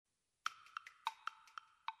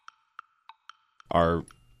our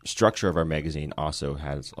structure of our magazine also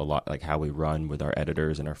has a lot, like how we run with our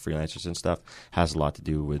editors and our freelancers and stuff, has a lot to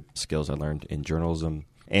do with skills I learned in journalism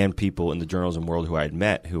and people in the journalism world who I had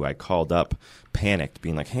met, who I called up, panicked,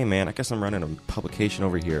 being like, hey man, I guess I'm running a publication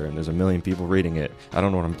over here and there's 1 million people reading it. I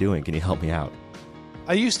don't know what I'm doing. Can you help me out?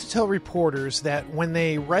 I used to tell reporters that when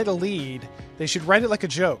they write a lead, they should write it like a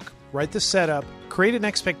joke. Write the setup, create an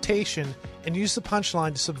expectation, and use the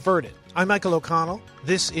punchline to subvert it. I'm Michael O'Connell.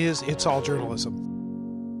 This is It's All Journalism.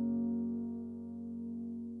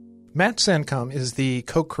 Matt Saincome is the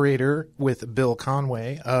co-creator with Bill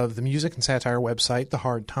Conway of the music and satire website The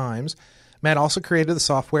Hard Times. Matt also created the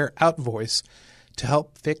software Outvoice to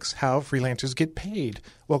help fix how freelancers get paid.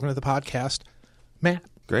 Welcome to the podcast, Matt.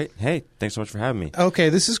 Great. Hey, thanks so much for having me. Okay,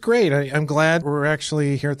 this is great. I'm glad we're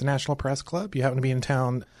actually here at the National Press Club. You happen to be in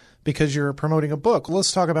town because you're promoting a book.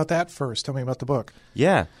 Let's talk about that first. Tell me about the book.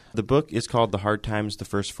 Yeah. The book is called The Hard Times, The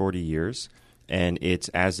First 40 Years. And it's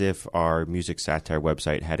as if our music satire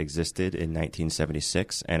website had existed in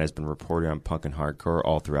 1976 and has been reported on punk and hardcore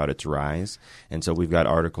all throughout its rise. And so we've got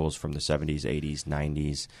articles from the 70s, 80s,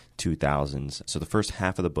 90s, 2000s. So the first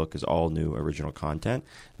half of the book is all new original content,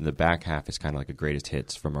 and the back half is kind of like a greatest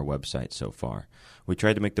hits from our website so far. We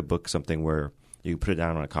tried to make the book something where you put it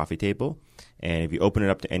down on a coffee table, and if you open it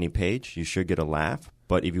up to any page, you should get a laugh.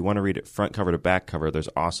 But if you want to read it front cover to back cover, there's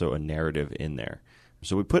also a narrative in there.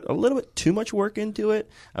 So we put a little bit too much work into it.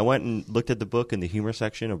 I went and looked at the book in the humor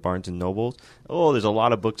section of Barnes & Noble. Oh, there's a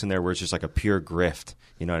lot of books in there where it's just like a pure grift.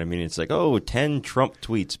 You know what I mean? It's like, 10 Trump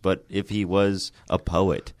tweets, but if he was a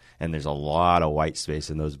poet. And there's a lot of white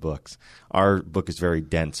space in those books. Our book is very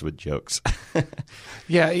dense with jokes.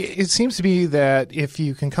 Yeah, it seems to be that if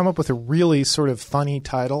you can come up with a really sort of funny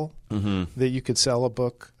title, that you could sell a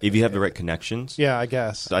book. If you have the right connections. Yeah, I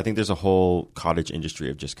guess. So I think there's a whole cottage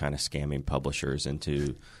industry of just kind of scamming publishers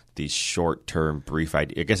into these short-term, brief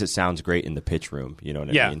ideas. I guess it sounds great in the pitch room. You know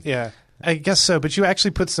what I mean? Yeah. I guess so, but you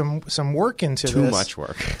actually put some work into this. Too much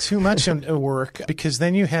work. Too much work, because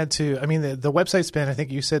then you had to, I mean, the website's been, I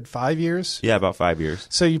think you said 5 years? Yeah, about 5 years.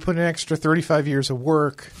 So you put an extra 35 years of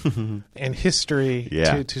work and history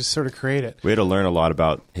to sort of create it. We had to learn a lot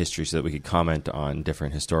about history so that we could comment on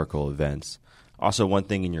different historical events. Also, one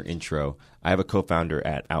thing in your intro, I have a co-founder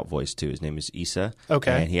at Outvoice, too. His name is Issa.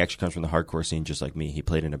 Okay. And he actually comes from the hardcore scene just like me. He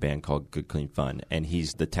played in a band called Good Clean Fun, and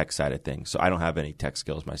he's the tech side of things. So I don't have any tech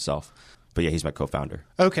skills myself. But yeah, he's my co-founder.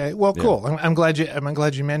 Okay, well, cool. Yeah. I'm glad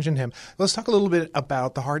you mentioned him. Let's talk a little bit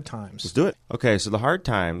about The Hard Times. Let's do it. Okay, so The Hard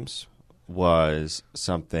Times was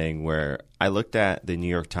something where I looked at the New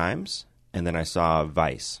York Times, and then I saw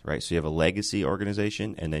Vice, right? So you have a legacy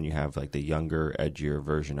organization, and then you have like the younger, edgier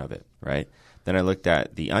version of it, right? Then I looked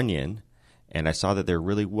at The Onion, and I saw that there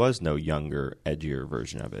really was no younger, edgier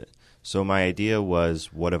version of it. So my idea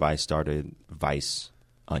was, what if I started Vice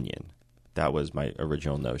Onion? That was my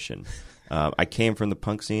original notion. I came from the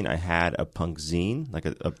punk scene. I had a punk zine, like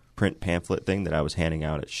a print pamphlet thing that I was handing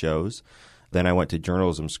out at shows. Then I went to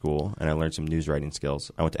journalism school, and I learned some news writing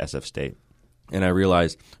skills. I went to SF State. And I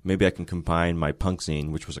realized maybe I can combine my punk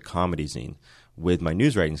zine, which was a comedy zine, with my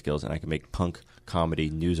news writing skills, and I can make punk comedy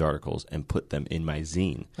news articles and put them in my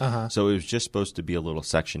zine. So it was just supposed to be a little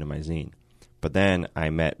section of my zine. But then I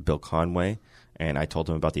met Bill Conway, and I told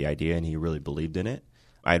him about the idea, and he really believed in it.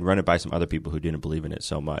 I had run it by some other people who didn't believe in it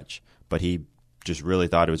so much, but he just really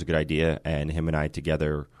thought it was a good idea, and him and I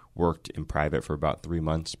together worked in private for about 3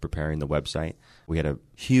 months preparing the website. We had a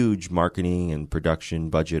huge marketing and production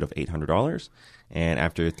budget of $800, and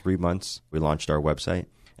after 3 months, we launched our website,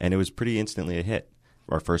 and it was pretty instantly a hit.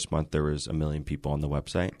 Our first month, there was 1 million people on the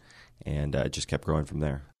website, and it just kept growing from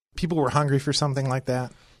there. People were hungry for something like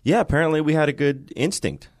that? Yeah, apparently we had a good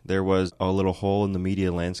instinct. There was a little hole in the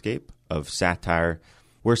media landscape of satire,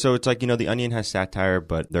 where so it's like, The Onion has satire,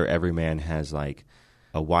 but their everyman has like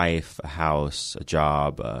a wife, a house, a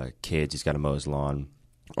job, kids, he's got to mow his lawn.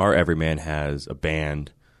 Our everyman has a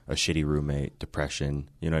band, a shitty roommate, depression,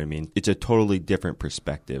 you know what I mean? It's a totally different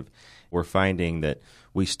perspective. We're finding that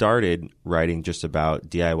we started writing just about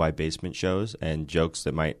DIY basement shows and jokes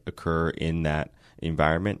that might occur in that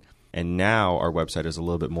environment. And now our website is a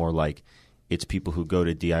little bit more like it's people who go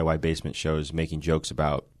to DIY basement shows making jokes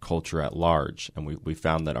about culture at large. And we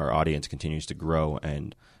found that our audience continues to grow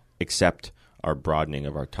and accept our broadening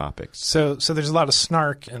of our topics. So there's a lot of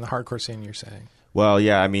snark in the hardcore scene, you're saying? Well,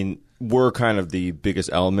 yeah. I mean, we're kind of the biggest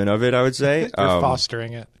element of it, I would say. You're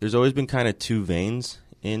fostering it. There's always been kind of two veins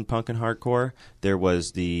in punk and hardcore. There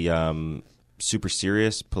was the super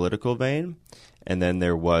serious political vein, and then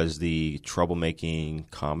there was the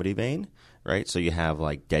troublemaking comedy vein. Right, so you have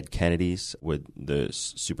like Dead Kennedys with the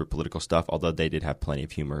super political stuff, although they did have plenty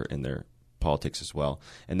of humor in their politics as well.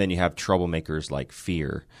 And then you have troublemakers like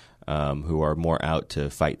Fear, who are more out to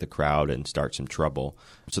fight the crowd and start some trouble.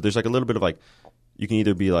 So there's like a little bit of like, you can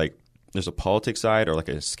either be like, there's a politics side or like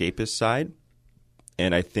an escapist side.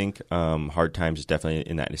 And I think Hard Times is definitely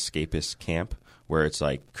in that escapist camp where it's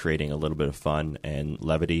like creating a little bit of fun and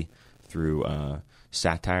levity through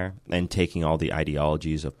satire and taking all the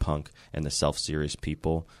ideologies of punk and the self-serious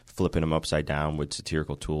people, flipping them upside down with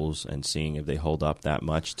satirical tools and seeing if they hold up that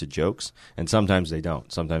much to jokes. And sometimes they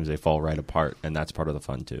don't. Sometimes they fall right apart, and that's part of the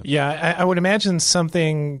fun too. Yeah, I would imagine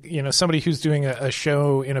something, somebody who's doing a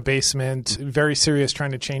show in a basement, very serious,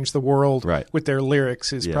 trying to change the world with their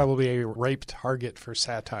lyrics is probably a ripe target for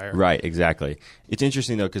satire. Right, exactly. It's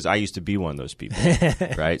interesting, though, because I used to be one of those people,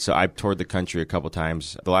 right? So I've toured the country a couple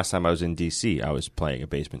times. The last time I was in D.C., I was playing a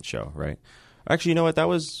basement show, right? Actually, you know what?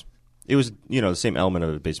 It was, the same element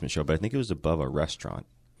of a basement show, but I think it was above a restaurant.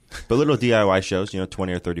 But little DIY shows,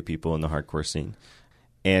 20 or 30 people in the hardcore scene.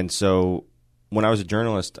 And so when I was a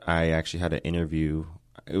journalist, I actually had an interview.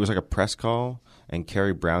 It was like a press call, and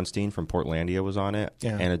Carrie Brownstein from Portlandia was on it.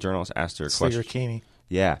 Yeah. And a journalist asked her a question. Keeney.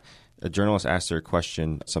 Yeah. A journalist asked her a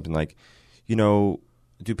question, something like,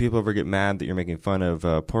 do people ever get mad that you're making fun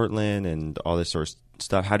of Portland and all this sort of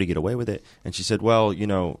stuff? How do you get away with it? And she said, well,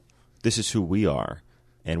 this is who we are.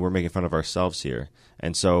 And we're making fun of ourselves here.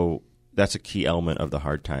 And so that's a key element of the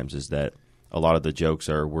Hard Times is that a lot of the jokes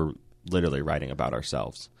we're literally writing about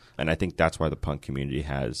ourselves. And I think that's why the punk community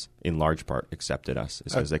has, in large part, accepted us,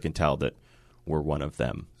 is because they can tell that we're one of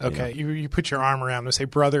them. Okay. You put your arm around them and say,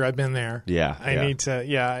 brother, I've been there. Yeah. I need to,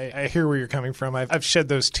 I hear where you're coming from. I've shed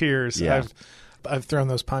those tears. Yeah. I've thrown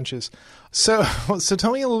those punches. So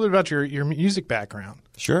tell me a little bit about your music background.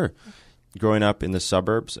 Sure. Growing up in the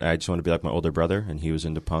suburbs, I just wanted to be like my older brother, and he was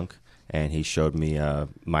into punk. And he showed me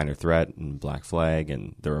Minor Threat and Black Flag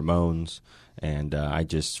and the Ramones, and I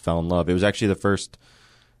just fell in love. It was actually the first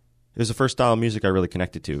style of music I really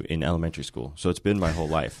connected to in elementary school. So it's been my whole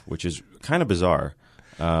life, which is kind of bizarre.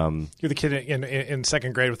 You're the kid in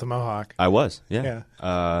second grade with the mohawk. I was, yeah.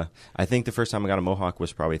 I think the first time I got a mohawk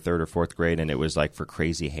was probably third or fourth grade, and it was like for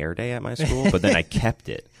Crazy Hair Day at my school. But then I kept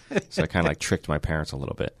it, so I kind of like tricked my parents a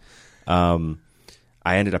little bit.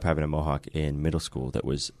 I ended up having a mohawk in middle school that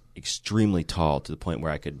was extremely tall to the point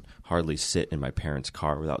where I could hardly sit in my parents'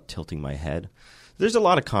 car without tilting my head. There's a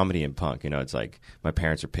lot of comedy in punk. It's like my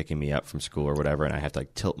parents are picking me up from school or whatever, and I have to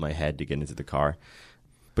like tilt my head to get into the car.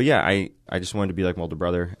 But yeah, I just wanted to be like my older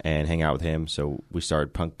brother and hang out with him. So we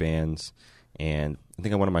started punk bands, and I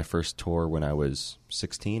think I went on my first tour when I was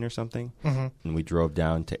 16 or something. Mm-hmm. And we drove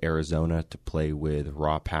down to Arizona to play with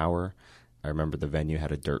Raw Power. I remember the venue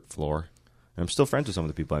had a dirt floor. And I'm still friends with some of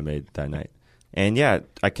the people I made that night. And yeah,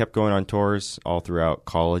 I kept going on tours all throughout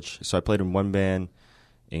college. So I played in one band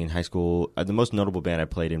in high school. The most notable band I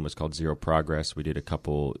played in was called Zero Progress. We did a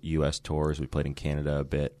couple U.S. tours. We played in Canada a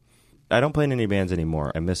bit. I don't play in any bands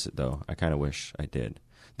anymore. I miss it, though. I kind of wish I did.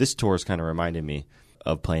 This tour has kind of reminded me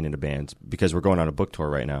of playing in a band because we're going on a book tour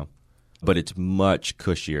right now. But it's much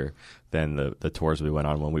cushier than the tours we went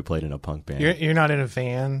on when we played in a punk band. You're not in a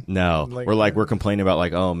van? No. We're complaining about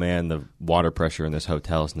like, oh, man, the water pressure in this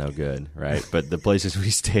hotel is no good, right? But the places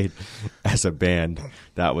we stayed as a band,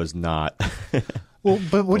 that was not Well,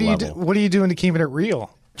 but what are you doing to keep it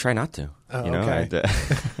real? Try not to. Oh, okay.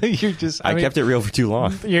 You're just. I kept it real for too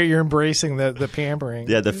long. You're embracing the pampering.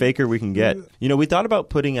 Yeah, the faker we can get. We thought about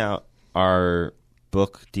putting out our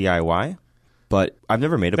book DIY, but I've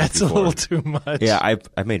never made a book before. That's a little too much. Yeah,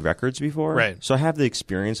 I've made records before, right? So I have the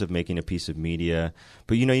experience of making a piece of media,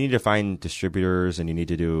 but you need to find distributors, and you need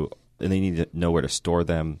to know where to store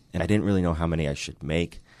them, and I didn't really know how many I should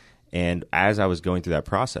make. And as I was going through that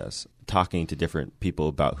process, talking to different people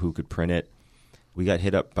about who could print it, we got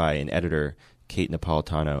hit up by an editor, Kate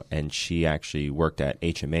Napolitano, and she actually worked at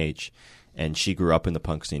HMH, and she grew up in the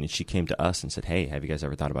punk scene, and she came to us and said, hey, have you guys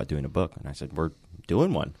ever thought about doing a book? And I said, we're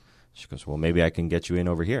doing one. She goes, well, maybe I can get you in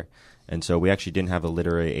over here. And so we actually didn't have a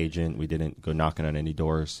literary agent. We didn't go knocking on any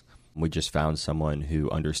doors. We just found someone who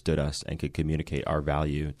understood us and could communicate our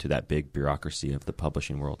value to that big bureaucracy of the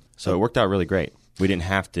publishing world. So it worked out really great. We didn't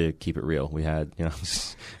have to keep it real. We had,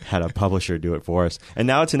 had a publisher do it for us. And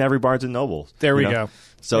now it's in every Barnes & Noble. There we go.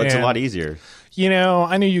 So it's a lot easier.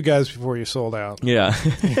 I knew you guys before you sold out. Yeah.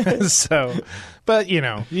 But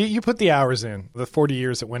you put the hours in, the 40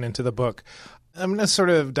 years that went into the book. I'm going to sort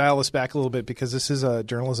of dial this back a little bit because this is a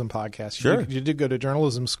journalism podcast. Sure. You did go to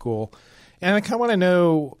journalism school. And I kind of want to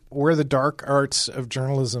know where the dark arts of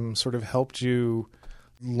journalism sort of helped you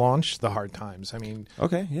launch the Hard Times. I mean,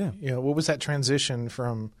 okay, yeah. What was that transition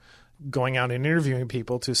from going out and interviewing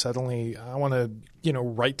people to suddenly, I want to,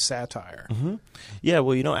 write satire? Mm-hmm. Yeah,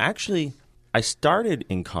 well, actually, I started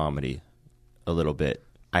in comedy a little bit.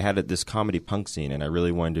 I had this comedy punk scene, and I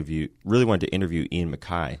really wanted to interview Ian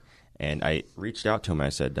MacKaye. And I reached out to him. I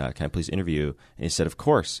said, can I please interview? And he said, of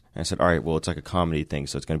course. And I said, all right, well, it's like a comedy thing,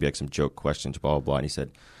 so it's going to be like some joke questions, blah, blah, blah. And he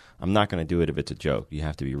said, I'm not going to do it if it's a joke. You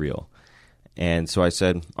have to be real. And so I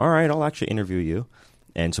said, all right, I'll actually interview you.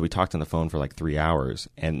 And so we talked on the phone for like 3 hours.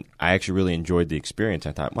 And I actually really enjoyed the experience.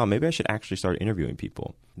 I thought, well, maybe I should actually start interviewing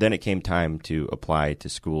people. Then it came time to apply to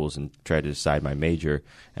schools and try to decide my major.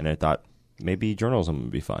 And I thought, maybe journalism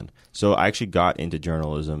would be fun. So I actually got into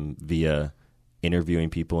journalism via interviewing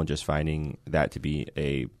people and just finding that to be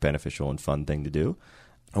a beneficial and fun thing to do.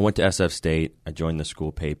 I went to SF State. I joined the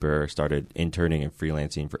school paper, started interning and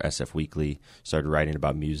freelancing for SF Weekly, started writing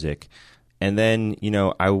about music. And then,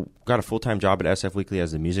 I got a full-time job at SF Weekly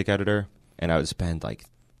as a music editor, and I would spend like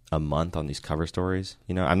a month on these cover stories.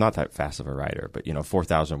 I'm not that fast of a writer, but,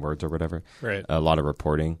 4,000 words or whatever. Right. A lot of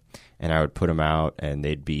reporting. And I would put them out, and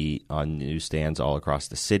they'd be on newsstands all across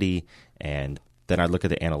the city. And then I'd look at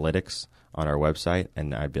the analytics on our website,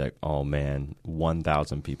 and I'd be like, oh, man,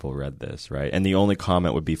 1,000 people read this, right? And the only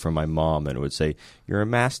comment would be from my mom, and it would say, you're a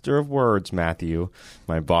master of words, Matthew.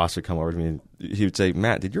 My boss would come over to me, and he would say,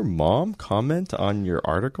 Matt, did your mom comment on your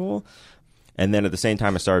article? And then at the same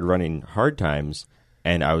time, I started running Hard Times,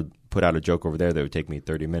 and I would put out a joke over there that would take me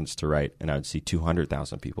 30 minutes to write, and I would see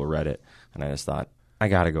 200,000 people read it. And I just thought, I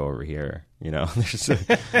got to go over here.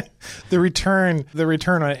 The return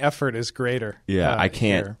on effort is greater. Yeah, I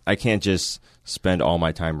can't just spend all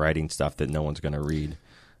my time writing stuff that no one's going to read.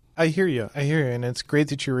 I hear you. And it's great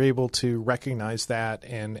that you're able to recognize that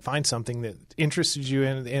and find something that interested you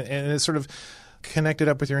and it's sort of connected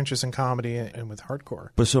up with your interest in comedy and with hardcore.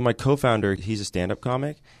 But so my co-founder, he's a stand-up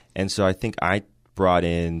comic, and so I think I brought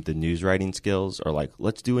in the news writing skills, or like,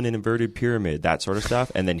 let's do an inverted pyramid, that sort of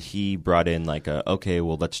stuff. And then he brought in like okay,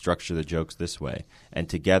 well, let's structure the jokes this way. And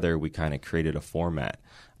together we kind of created a format.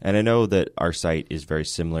 And I know that our site is very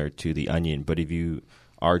similar to The Onion, but if you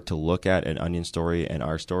are to look at an Onion story and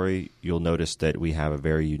our story, you'll notice that we have a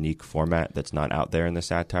very unique format that's not out there in the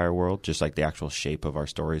satire world, just like the actual shape of our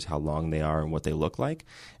stories, how long they are and what they look like.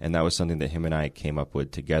 And that was something that him and I came up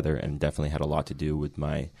with together, and definitely had a lot to do with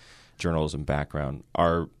my journalism background.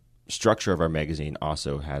 Our structure of our magazine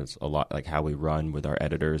also has a lot, like how we run with our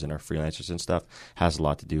editors and our freelancers and stuff, has a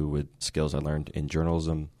lot to do with skills I learned in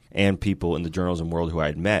journalism, and people in the journalism world who I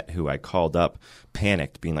had met, who I called up,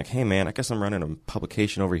 panicked, being like, hey man, I guess I'm running a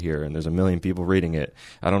publication over here and there's 1 million people reading it.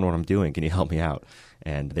 I don't know what I'm doing. Can you help me out?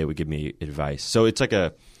 And they would give me advice. So it's like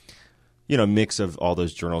a mix of all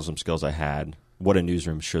those journalism skills I had, what a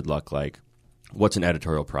newsroom should look like. What's an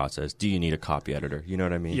editorial process? Do you need a copy editor? You know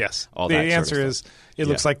what I mean? Yes. All the that answer sort of is stuff. it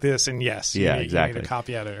looks like this, and yes, you need a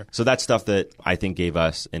copy editor. So that's stuff that I think gave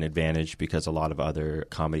us an advantage, because a lot of other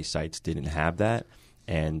comedy sites didn't have that.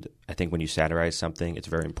 And I think when you satirize something, it's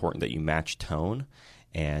very important that you match tone.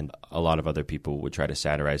 And a lot of other people would try to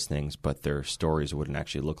satirize things, but their stories wouldn't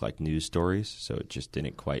actually look like news stories. So it just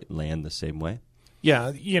didn't quite land the same way.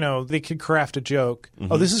 Yeah, they could craft a joke.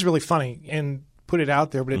 Mm-hmm. Oh, this is really funny, and put it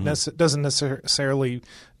out there, but it doesn't necessarily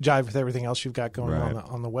jive with everything else you've got going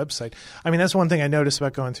on the website. I mean, that's one thing I noticed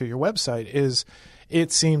about going through your website is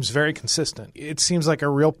it seems very consistent. It seems like a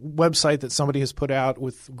real website that somebody has put out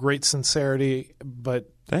with great sincerity,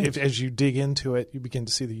 but as you dig into it, you begin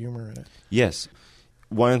to see the humor in it. Yes.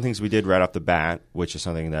 One of the things we did right off the bat, which is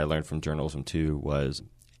something that I learned from journalism too, was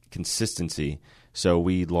consistency. So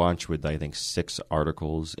we launched with, I think, 6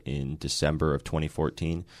 articles in December of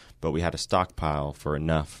 2014, but we had a stockpile for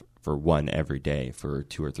enough for one every day for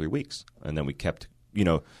 2 or 3 weeks. And then we kept,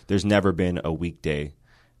 there's never been a weekday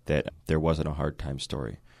that there wasn't a Hard Time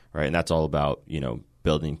story, right? And that's all about,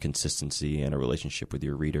 building consistency and a relationship with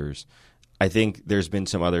your readers. I think there's been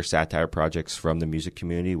some other satire projects from the music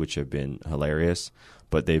community which have been hilarious,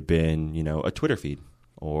 but they've been, a Twitter feed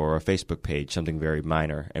or a Facebook page, something very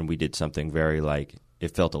minor. And we did something very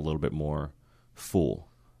it felt a little bit more full,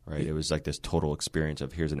 right? It was like this total experience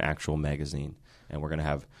of here's an actual magazine, and we're going to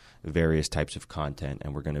have various types of content,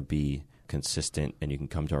 and we're going to be consistent, and you can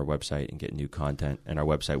come to our website and get new content, and our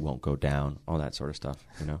website won't go down, all that sort of stuff,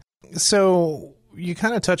 So you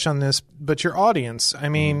kind of touch on this, but your audience, I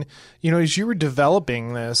mean, as you were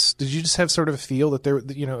developing this, did you just have sort of a feel that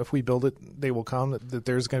if we build it, they will come, that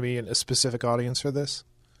there's going to be a specific audience for this?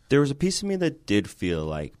 There was a piece of me that did feel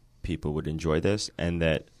like people would enjoy this, and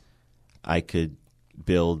that I could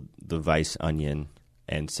build the Vice Onion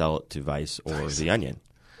and sell it to Vice or The Onion.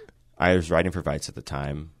 I was writing for Vice at the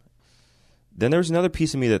time. Then there was another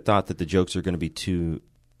piece of me that thought that the jokes are going to be too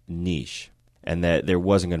niche and that there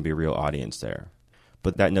wasn't going to be a real audience there.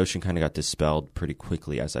 But that notion kind of got dispelled pretty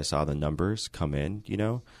quickly as I saw the numbers come in,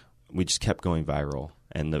 We just kept going viral,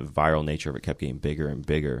 and the viral nature of it kept getting bigger and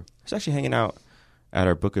bigger. I was actually hanging out at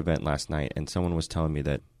our book event last night, and someone was telling me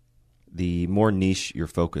that the more niche you're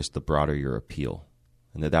focused, the broader your appeal.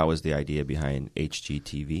 And that was the idea behind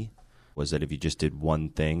HGTV, was that if you just did one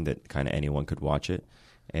thing, that kind of anyone could watch it.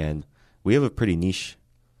 And we have a pretty niche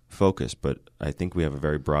focus, but I think we have a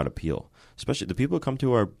very broad appeal. Especially the people who come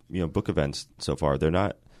to our book events so far, they're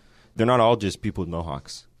not all just people with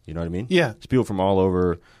mohawks. You know what I mean? Yeah. It's people from all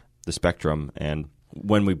over the spectrum, and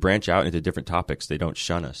when we branch out into different topics, they don't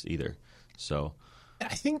shun us either. So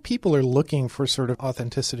I think people are looking for sort of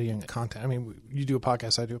authenticity in content. I mean, you do a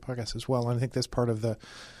podcast, I do a podcast as well, and I think that's part of the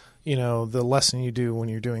lesson you do when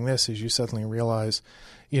you're doing this is you suddenly realize,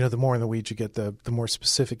 the more in the weeds you get, the more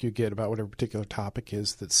specific you get about whatever particular topic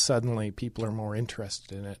is, that suddenly people are more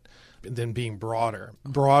interested in it than being broader.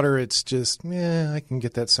 Broader, it's just, I can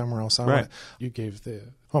get that somewhere else. Right. You gave the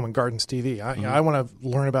Home and Gardens TV. I want to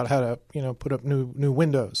learn about how to, put up new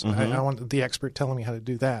windows. I want the expert telling me how to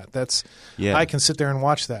do that. I can sit there and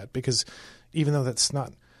watch that because even though that's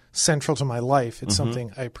not central to my life, it's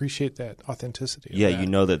something I appreciate that authenticity. Yeah, you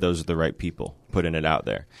know that those are the right people putting it out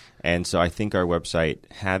there. And so I think our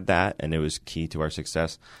website had that, and it was key to our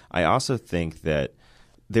success. I also think that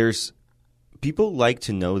people like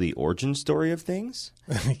to know the origin story of things.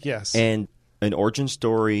 Yes. And an origin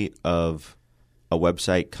story of a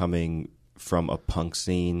website coming from a punk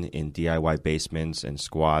scene in DIY basements and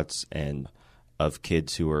squats, and of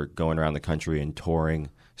kids who are going around the country and touring,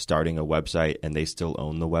 starting a website, and they still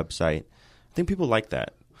own the website. I think people like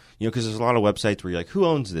that. Because there's a lot of websites where you're like, who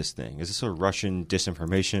owns this thing? Is this a Russian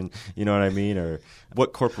disinformation? You know what I mean? Or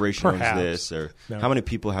what corporation owns this? Or how many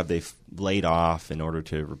people have they laid off in order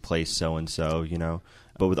to replace so-and-so,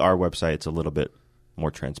 But with our website, it's a little bit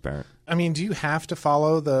more transparent. I mean, do you have to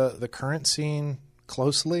follow the current scene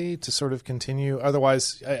closely to sort of continue?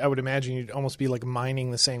 Otherwise, I would imagine you'd almost be like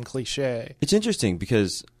mining the same cliche. It's interesting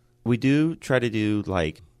because we do try to do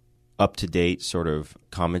like up-to-date sort of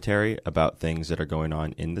commentary about things that are going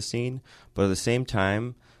on in the scene. But at the same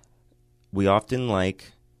time, we often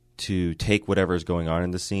like to take whatever is going on in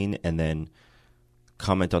the scene and then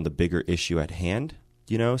comment on the bigger issue at hand,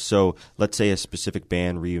 So let's say a specific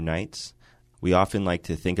band reunites. We often like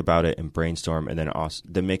to think about it and brainstorm and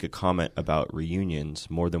then make a comment about reunions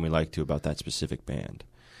more than we like to about that specific band.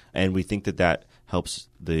 And we think that helps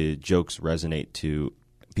the jokes resonate to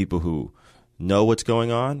people who know what's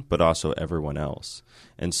going on, but also everyone else.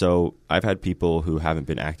 And so I've had people who haven't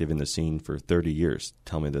been active in the scene for 30 years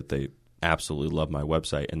tell me that they absolutely love my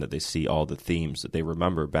website and that they see all the themes that they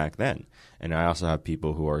remember back then. And I also have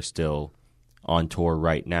people who are still on tour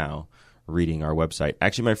right now reading our website.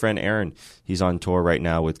 Actually, my friend Aaron, he's on tour right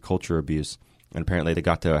now with Culture Abuse. And apparently they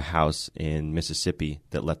got to a house in Mississippi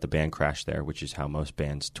that let the band crash there, which is how most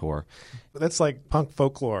bands tour. That's like punk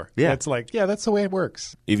folklore. Yeah. That's like, that's the way it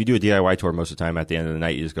works. If you do a DIY tour, most of the time at the end of the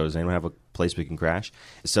night, you just go, does anyone have a place we can crash?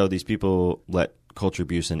 So these people let Culture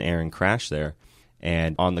Abuse and Aaron crash there.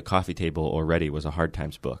 And on the coffee table already was a Hard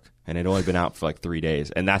Times book. And it had only been out for like 3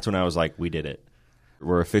 days. And that's when I was like, we did it.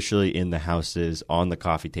 We're officially in the houses on the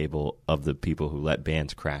coffee table of the people who let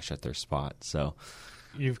bands crash at their spot. So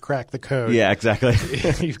you've cracked the code. Yeah, exactly.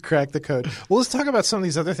 You've cracked the code. Well, let's talk about some of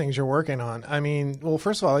these other things you're working on. I mean, well,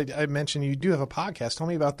 first of all, I mentioned you do have a podcast. Tell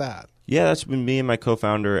me about that. Yeah, that's been me and my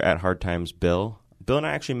co-founder at Hard Times, Bill. Bill and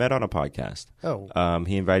I actually met on a podcast. Oh.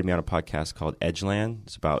 He invited me on a podcast called Edgeland.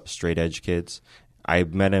 It's about straight edge kids. I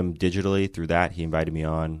met him digitally through that. He invited me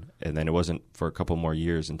on, and then it wasn't for a couple more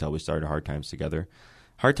years until we started Hard Times together.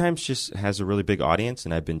 Hard Times just has a really big audience,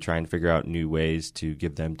 and I've been trying to figure out new ways to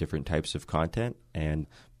give them different types of content. And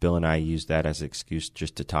Bill and I use that as an excuse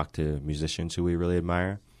just to talk to musicians who we really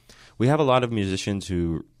admire. We have a lot of musicians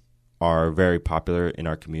who are very popular in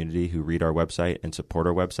our community who read our website and support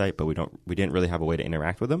our website, but we didn't really have a way to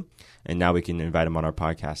interact with them. And now we can invite them on our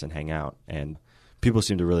podcast and hang out. And people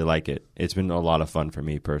seem to really like it. It's been a lot of fun for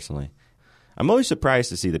me personally. I'm always surprised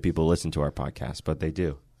to see that people listen to our podcast, but they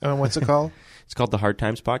do. What's it called? It's called the Hard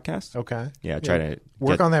Times Podcast. Okay. Yeah, try to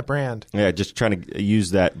work on that brand. Yeah, just trying to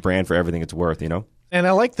use that brand for everything it's worth, And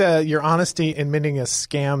I like your honesty in admitting a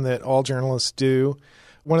scam that all journalists do.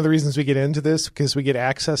 One of the reasons we get into this because we get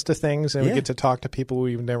access to things and we get to talk to people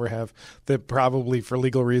we would never have that probably for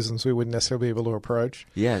legal reasons we wouldn't necessarily be able to approach.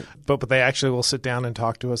 Yeah. But they actually will sit down and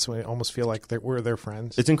talk to us and we almost feel like we're their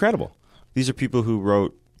friends. It's incredible. These are people who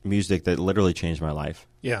wrote music that literally changed my life.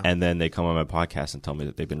 Yeah. And then they come on my podcast and tell me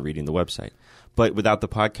that they've been reading the website. But without the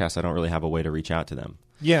podcast, I don't really have a way to reach out to them.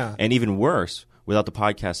 Yeah. And even worse, without the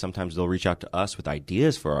podcast, sometimes they'll reach out to us with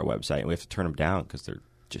ideas for our website, and we have to turn them down because they're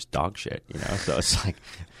just dog shit, So it's like,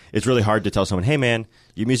 it's really hard to tell someone, hey, man,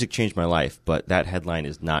 your music changed my life, but that headline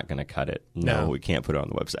is not going to cut it. No, we can't put it on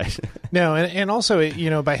the website. No, and also,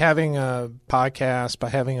 by having a podcast, by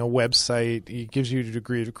having a website, it gives you a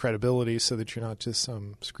degree of credibility so that you're not just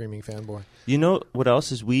some screaming fanboy. You know what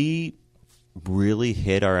else is we really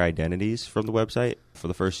hid our identities from the website for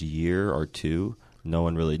the first year or two. No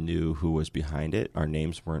one really knew who was behind it. Our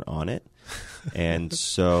names weren't on it. And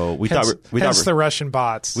so we thought the Russian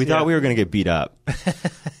bots. We thought we were going to get beat up.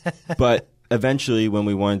 But eventually when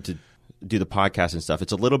we wanted to do the podcast and stuff,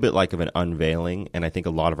 it's a little bit like of an unveiling, and I think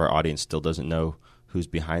a lot of our audience still doesn't know who's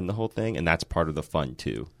behind the whole thing, and that's part of the fun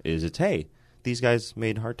too. It's hey, these guys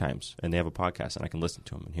made Hard Times and they have a podcast and I can listen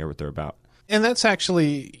to them and hear what they're about. And that's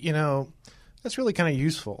actually, that's really kind of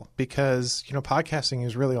useful because, podcasting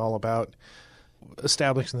is really all about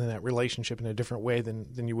establishing that relationship in a different way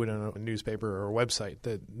than you would on a newspaper or a website.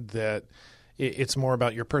 That it's more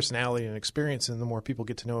about your personality and experience, and the more people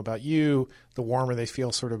get to know about you, the warmer they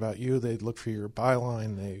feel sort of about you. They look for your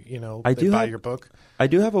byline. They buy your book. I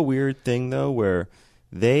do have a weird thing though, where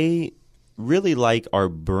they really like our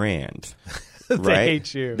brand. They right?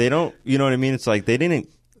 hate you. They don't. You know what I mean? It's like they didn't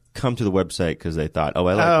come to the website because they thought, I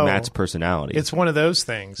like Matt's personality. It's one of those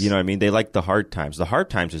things. You know what I mean? They like the Hard Times. The Hard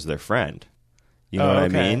Times is their friend. You know what I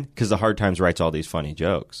mean? Because the Hard Times writes all these funny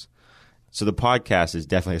jokes. So the podcast is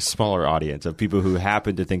definitely a smaller audience of people who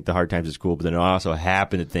happen to think the Hard Times is cool, but then also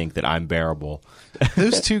happen to think that I'm bearable.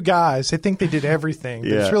 Those two guys, they think they did everything.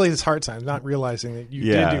 But it's really this Hard Times, not realizing that you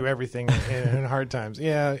did do everything in Hard Times.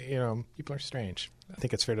 Yeah, people are strange. I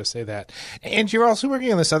think it's fair to say that. And you're also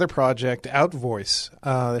working on this other project, Outvoice,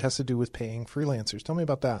 that has to do with paying freelancers. Tell me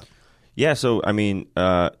about that. Yeah, so,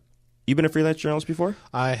 you've been a freelance journalist before?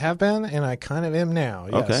 I have been, and I kind of am now,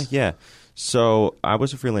 yes. Okay, yeah. So I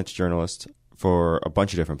was a freelance journalist for a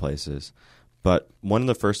bunch of different places, but one of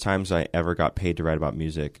the first times I ever got paid to write about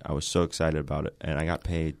music, I was so excited about it, and I got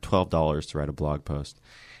paid $12 to write a blog post.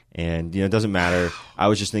 And, it doesn't matter. I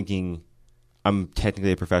was just thinking, I'm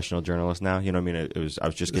technically a professional journalist now. You know what I mean? I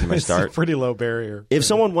was just getting my start. It's a pretty low barrier. If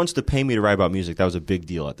someone wants to pay me to write about music, that was a big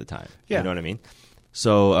deal at the time. Yeah. You know what I mean?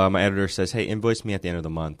 So my editor says, hey, invoice me at the end of the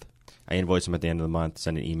month. I invoice him at the end of the month,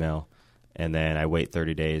 send an email, and then I wait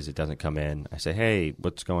 30 days. It doesn't come in. I say, hey,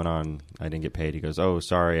 what's going on? I didn't get paid. He goes, oh,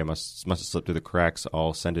 sorry, I must have slipped through the cracks.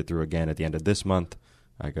 I'll send it through again at the end of this month.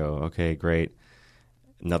 I go, okay, great.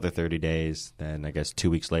 Another 30 days. Then I guess 2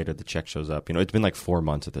 weeks later, the check shows up. It's been like 4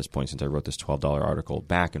 months at this point since I wrote this $12 article,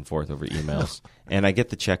 back and forth over emails. And I get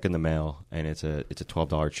the check in the mail, and it's a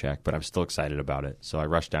 $12 check, but I'm still excited about it. So I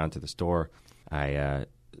rush down to the store. I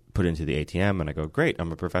put it into the ATM, and I go, great,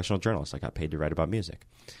 I'm a professional journalist. I got paid to write about music.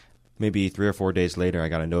 Maybe 3 or 4 days later, I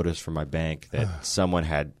got a notice from my bank that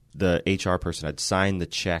the HR person had signed the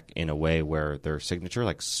check in a way where their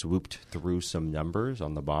signature swooped through some numbers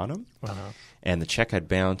on the bottom. Uh-huh. And the check had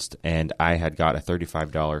bounced, and I had got a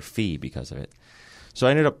 $35 fee because of it. So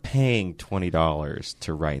I ended up paying $20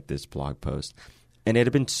 to write this blog post. And it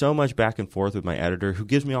had been so much back and forth with my editor, who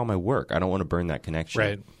gives me all my work. I don't want to burn that connection.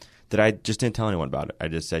 Right. That I just didn't tell anyone about it. I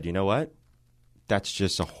just said, you know what? That's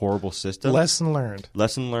just a horrible system. Lesson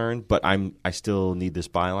learned. But I still need this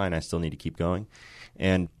byline. I still need to keep going.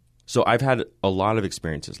 And so I've had a lot of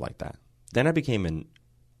experiences like that. Then I became an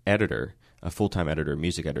editor, a full-time editor,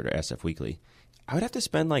 music editor, SF Weekly. I would have to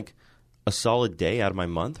spend a solid day out of my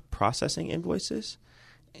month processing invoices.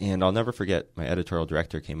 And I'll never forget, my editorial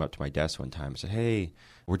director came up to my desk one time and said, hey,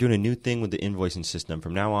 we're doing a new thing with the invoicing system.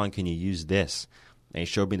 From now on, can you use this? And he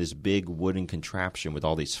showed me this big wooden contraption with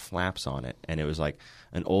all these flaps on it. And it was like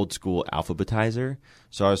an old school alphabetizer.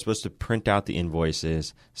 So I was supposed to print out the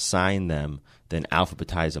invoices, sign them, then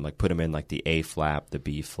alphabetize them, put them in the A flap, the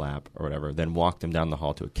B flap, or whatever, then walk them down the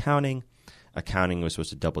hall to accounting. Accounting was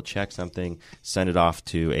supposed to double check something, send it off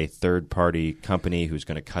to a third-party company who's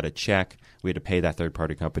going to cut a check. We had to pay that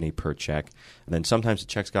third-party company per check. And then sometimes the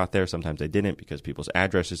checks got there, sometimes they didn't because people's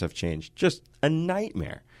addresses have changed. Just a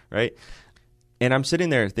nightmare, right? And I'm sitting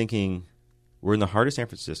there thinking, we're in the heart of San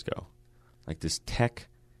Francisco, this tech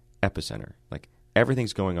epicenter.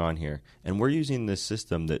 Everything's going on here. And we're using this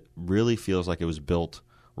system that really feels like it was built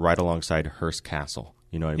right alongside Hearst Castle.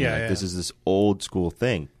 You know what I mean? Yeah. This is this old school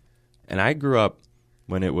thing. And I grew up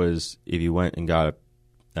when it was, if you went and got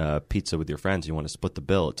a pizza with your friends, you want to split the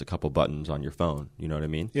bill, it's a couple buttons on your phone. You know what I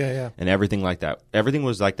mean? Yeah. And everything like that. Everything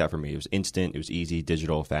was like that for me. It was instant. It was easy,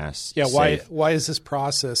 digital, fast, Yeah, safe. why is this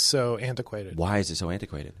process so antiquated? Why is it so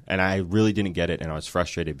antiquated? And I really didn't get it, and I was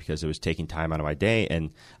frustrated because it was taking time out of my day,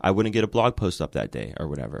 and I wouldn't get a blog post up that day or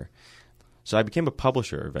whatever. So I became a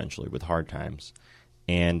publisher eventually with Hard Times,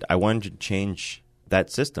 and I wanted to change that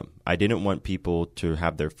system. I didn't want people to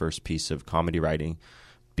have their first piece of comedy writing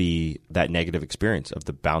be that negative experience of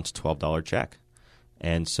the bounced $12 check.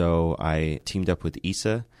 And so I teamed up with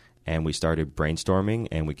Issa, and we started brainstorming,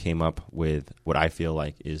 and we came up with what I feel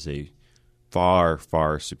like is a far,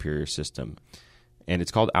 far superior system. And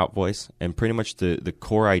it's called Outvoice, and pretty much the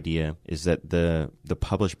core idea is that the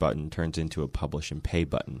publish button turns into a publish and pay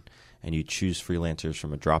button, and you choose freelancers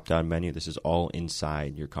from a drop-down menu. This is all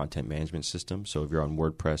inside your content management system, so if you're on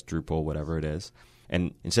WordPress, Drupal, whatever it is.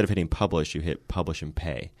 And instead of hitting publish, you hit publish and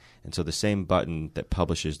pay. And so the same button that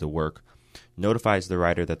publishes the work notifies the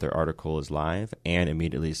writer that their article is live and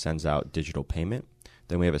immediately sends out digital payment.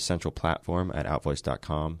 Then we have a central platform at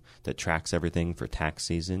outvoice.com that tracks everything for tax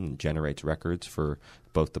season and generates records for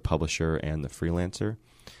both the publisher and the freelancer.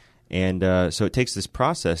 And so it takes this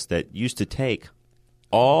process that used to take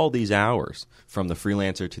all these hours from the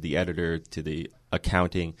freelancer to the editor to the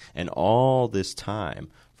accounting and all this time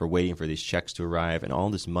for waiting for these checks to arrive and all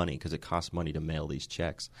this money because it costs money to mail these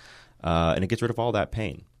checks. And it gets rid of all that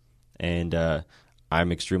pain. And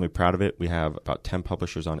I'm extremely proud of it. We have about 10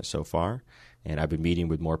 publishers on it so far. And I've been meeting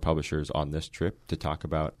with more publishers on this trip to talk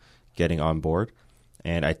about getting on board.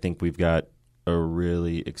 And I think we've got a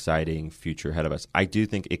really exciting future ahead of us. I do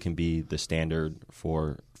think it can be the standard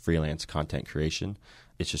for freelance content creation.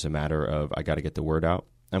 It's just a matter of I got to get the word out.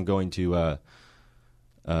 I'm going to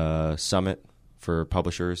a summit for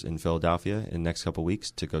publishers in Philadelphia in the next couple of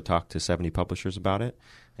weeks to go talk to 70 publishers about it.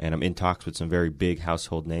 And I'm in talks with some very big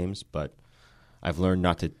household names, but I've learned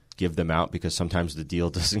not to give them out because sometimes the deal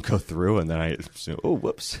doesn't go through, and then I say, oh,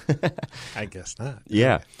 whoops. I guess not.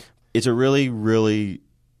 Yeah. It's a really, really,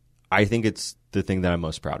 I think it's the thing that I'm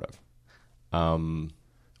most proud of.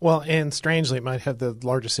 Well, and strangely, it might have the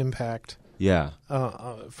largest impact. Yeah.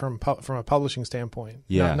 From a publishing standpoint.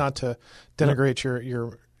 Yeah. Not to denigrate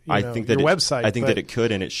your think that your website. I think that it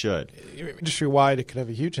could and it should. Industry-wide, it could have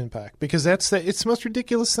a huge impact because it's the most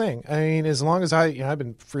ridiculous thing. I mean, as long as I've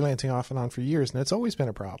been freelancing off and on for years, and it's always been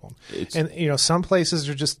a problem. And some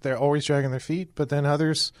places they're always dragging their feet, but then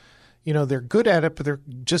others, they're good at it, but they're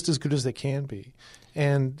just as good as they can be.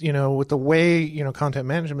 And, with the way, content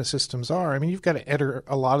management systems are, I mean, you've got to enter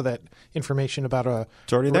a lot of that information about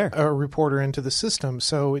it's already there. A reporter into the system.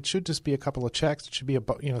 So it should just be a couple of checks. It should be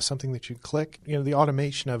something that you click. The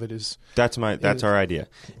automation of it is. That's our idea.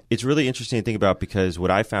 It's really interesting to think about because what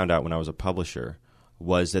I found out when I was a publisher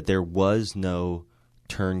was that there was no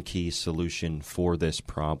turnkey solution for this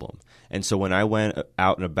problem. And so when I went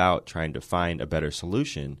out and about trying to find a better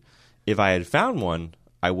solution, if I had found one,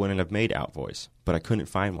 I wouldn't have made Outvoice, but I couldn't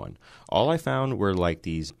find one. All I found were like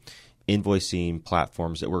these invoicing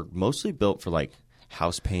platforms that were mostly built for like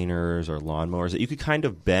house painters or lawnmowers that you could kind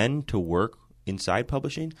of bend to work inside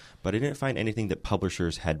publishing, but I didn't find anything that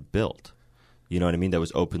publishers had built. You know what I mean? That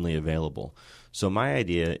was openly available. So my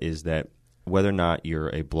idea is that whether or not you're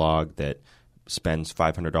a blog that spends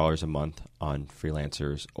 $500 a month on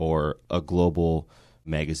freelancers or a global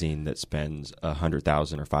magazine that spends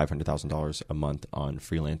 $100,000 or $500,000 a month on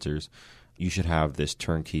freelancers, you should have this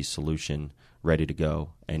turnkey solution ready to go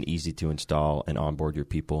and easy to install and onboard your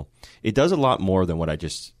people. It does a lot more than what I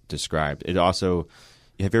just described. It also,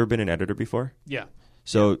 have you ever been an editor before? Yeah.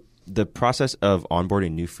 So the process of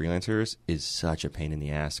onboarding new freelancers is such a pain in the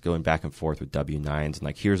ass, going back and forth with W-9s and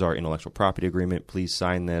like, here's our intellectual property agreement, please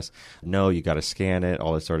sign this. No, you got to scan it,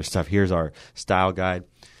 all this sort of stuff. Here's our style guide.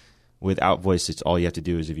 With Outvoice, it's all you have to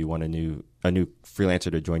do is if you want a new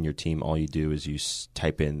freelancer to join your team, all you do is you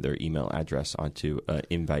type in their email address onto an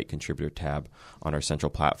invite contributor tab on our central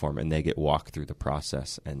platform, and they get walked through the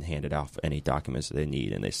process and handed off any documents that they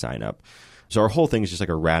need, and they sign up. So our whole thing is just like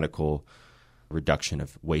a radical reduction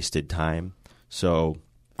of wasted time. So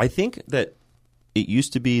I think that it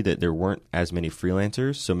used to be that there weren't as many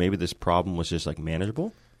freelancers, so maybe this problem was just like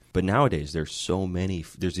manageable. But nowadays, there's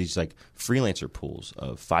these like freelancer pools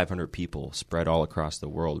of 500 people spread all across the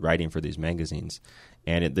world writing for these magazines,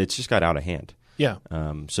 and it's just got out of hand. Yeah.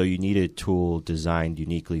 So you need a tool designed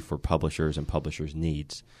uniquely for publishers and publishers'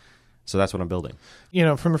 needs. So that's what I'm building.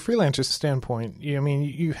 From a freelancer standpoint,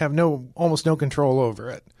 you have almost no control over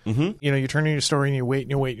it. Mm-hmm. You turn in your story and you wait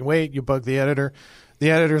and you wait and you wait. You bug the editor. The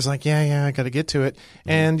editor's like, yeah, I got to get to it. Mm-hmm.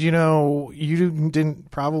 And, you didn't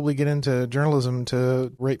probably get into journalism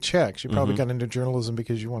to write checks. You probably got into journalism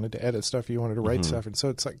because you wanted to edit stuff, you wanted to write stuff. And so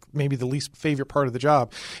it's like maybe the least favorite part of the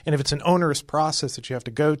job. And if it's an onerous process that you have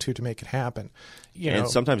to go to make it happen, And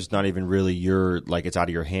sometimes it's not even really it's out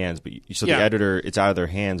of your hands. But the editor, it's out of their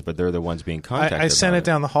hands, but they're the ones being contacted. I sent it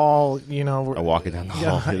down the hall. I walk it down the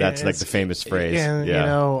hall. That's like the famous phrase. And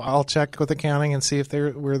I'll check with accounting and see if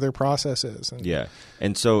where their process is.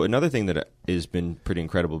 And so another thing that has been pretty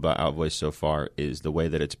incredible about Outvoice so far is the way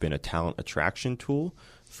that it's been a talent attraction tool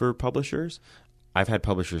for publishers. I've had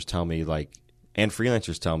publishers tell me and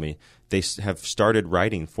freelancers tell me they have started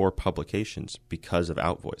writing for publications because of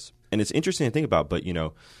Outvoice. And it's interesting to think about, but,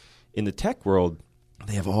 in the tech world,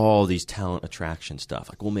 they have all these talent attraction stuff.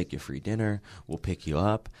 Like, we'll make you free dinner, we'll pick you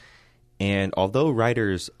up. And although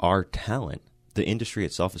writers are talent, the industry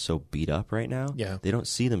itself is so beat up right now, they don't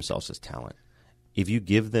see themselves as talent. If you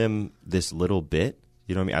give them this little bit,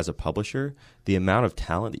 as a publisher, the amount of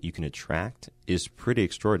talent that you can attract is pretty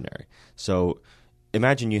extraordinary. So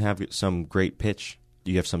imagine you have some great pitch,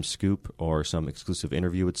 you have some scoop or some exclusive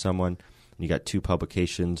interview with someone, and you got 2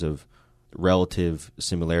 publications of relative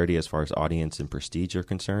similarity as far as audience and prestige are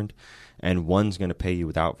concerned, and one's going to pay you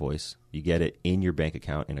with Outvoice. You get it in your bank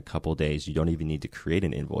account in a couple days. You don't even need to create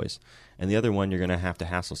an invoice. And the other one, you're going to have to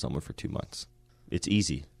hassle someone for 2 months. It's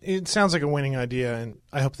easy. It sounds like a winning idea, and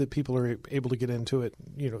I hope that people are able to get into it.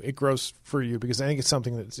 It grows for you, because I think it's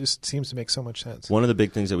something that just seems to make so much sense. One of the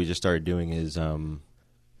big things that we just started doing is the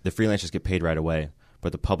freelancers get paid right away,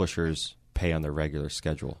 but the publishers pay on their regular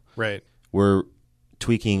schedule. Right. We're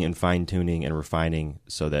tweaking and fine-tuning and refining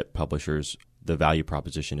so that publishers, the value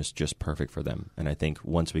proposition is just perfect for them. And I think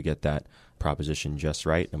once we get that proposition just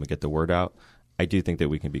right and we get the word out, I do think that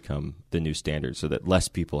we can become the new standard so that less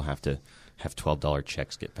people have to have $12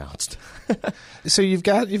 checks get bounced. So you've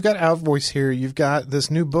got Outvoice here. You've got this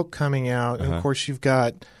new book coming out. And, of course, you've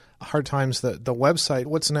got Hard Times, the website.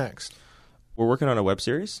 What's next? We're working on a web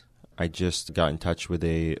series. I just got in touch with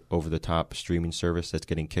a over-the-top streaming service that's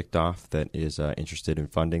getting kicked off that is interested in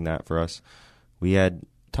funding that for us. We had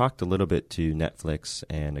talked a little bit to Netflix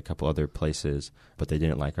and a couple other places, but they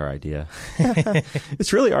didn't like our idea.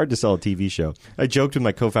 It's really hard to sell a TV show. I joked with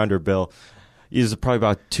my co-founder, Bill. It was probably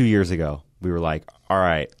about 2 years ago. We were like, all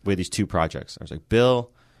right, we had these 2 projects. I was like, Bill,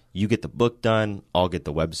 you get the book done. I'll get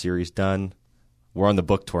the web series done. We're on the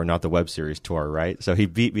book tour, not the web series tour, right? So he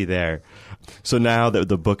beat me there. So now that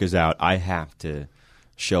the book is out, I have to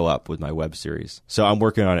show up with my web series. So I'm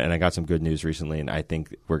working on it, and I got some good news recently, and I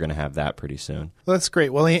think we're going to have that pretty soon. Well, that's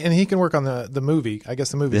great. Well, and he can work on the movie. I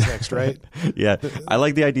guess the movie's next, right? Yeah. I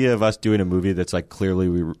like the idea of us doing a movie that's clearly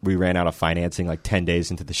we ran out of financing 10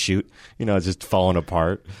 days into the shoot. It's just falling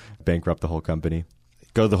apart, bankrupt the whole company.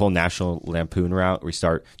 Go the whole National Lampoon route. We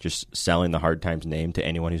start just selling the Hard Times name to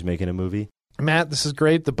anyone who's making a movie. Matt, this is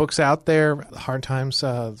great. The book's out there. Hard Times,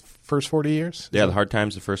 first 40 years? Yeah, the Hard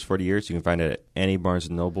Times, the first 40 years. You can find it at any Barnes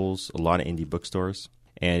 & Nobles, a lot of indie bookstores.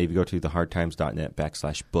 And if you go to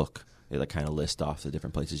thehardtimes.net/book, they kind of list off the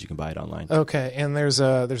different places you can buy it online. Okay, and there's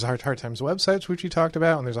a Hard Times website, which you talked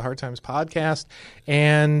about, and there's a Hard Times podcast.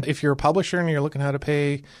 And if you're a publisher and you're looking how to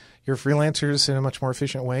pay your freelancers in a much more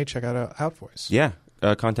efficient way, check out Outvoice. Yeah,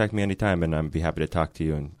 contact me anytime, and I'd be happy to talk to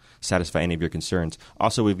you and satisfy any of your concerns.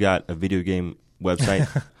 Also, we've got a video game website.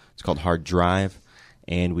 It's called Hard Drive,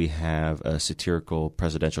 and we have a satirical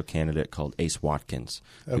presidential candidate called Ace Watkins,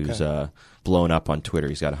 who's blown up on Twitter.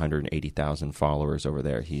 He's got 180,000 followers over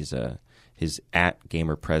there. He's at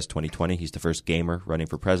GamerPres2020. He's the first gamer running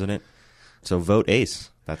for president. So vote Ace.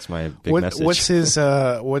 That's my big message.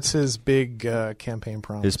 What's his big campaign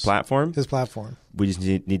promise? His platform? His platform. We just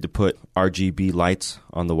need to put RGB lights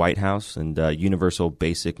on the White House and universal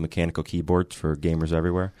basic mechanical keyboards for gamers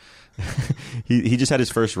everywhere. He just had his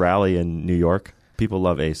first rally in New York. People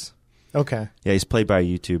love Ace. Okay. Yeah, he's played by a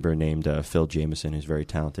YouTuber named Phil Jameson, who's very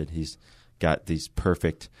talented. He's got these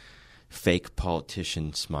perfect fake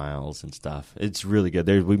politician smiles and stuff. It's really good.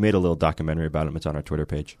 We made a little documentary about him. It's on our Twitter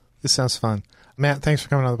page. This sounds fun. Matt, thanks for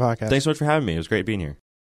coming on the podcast. Thanks so much for having me. It was great being here.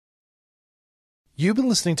 You've been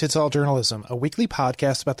listening to It's All Journalism, a weekly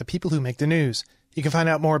podcast about the people who make the news. You can find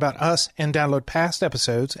out more about us and download past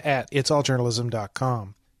episodes at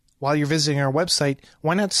itsalljournalism.com. While you're visiting our website,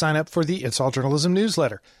 why not sign up for the It's All Journalism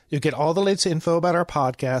newsletter? You'll get all the latest info about our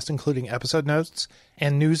podcast, including episode notes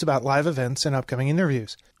and news about live events and upcoming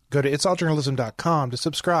interviews. Go to itsalljournalism.com to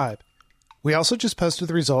subscribe. We also just posted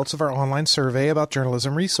the results of our online survey about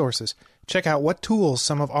journalism resources. Check out what tools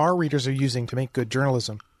some of our readers are using to make good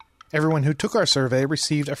journalism. Everyone who took our survey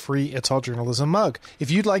received a free It's All Journalism mug. If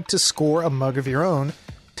you'd like to score a mug of your own,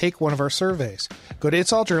 take one of our surveys. Go to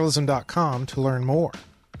itsalljournalism.com to learn more.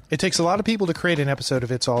 It takes a lot of people to create an episode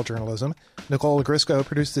of It's All Journalism. Nicole Grisco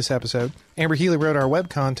produced this episode. Amber Healy wrote our web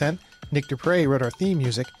content. Nick Dupre wrote our theme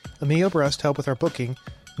music. Emilio Brust helped with our booking.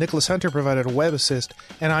 Nicholas Hunter provided a web assist,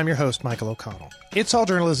 and I'm your host, Michael O'Connell. It's All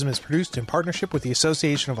Journalism is produced in partnership with the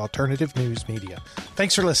Association of Alternative News Media.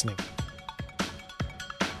 Thanks for listening.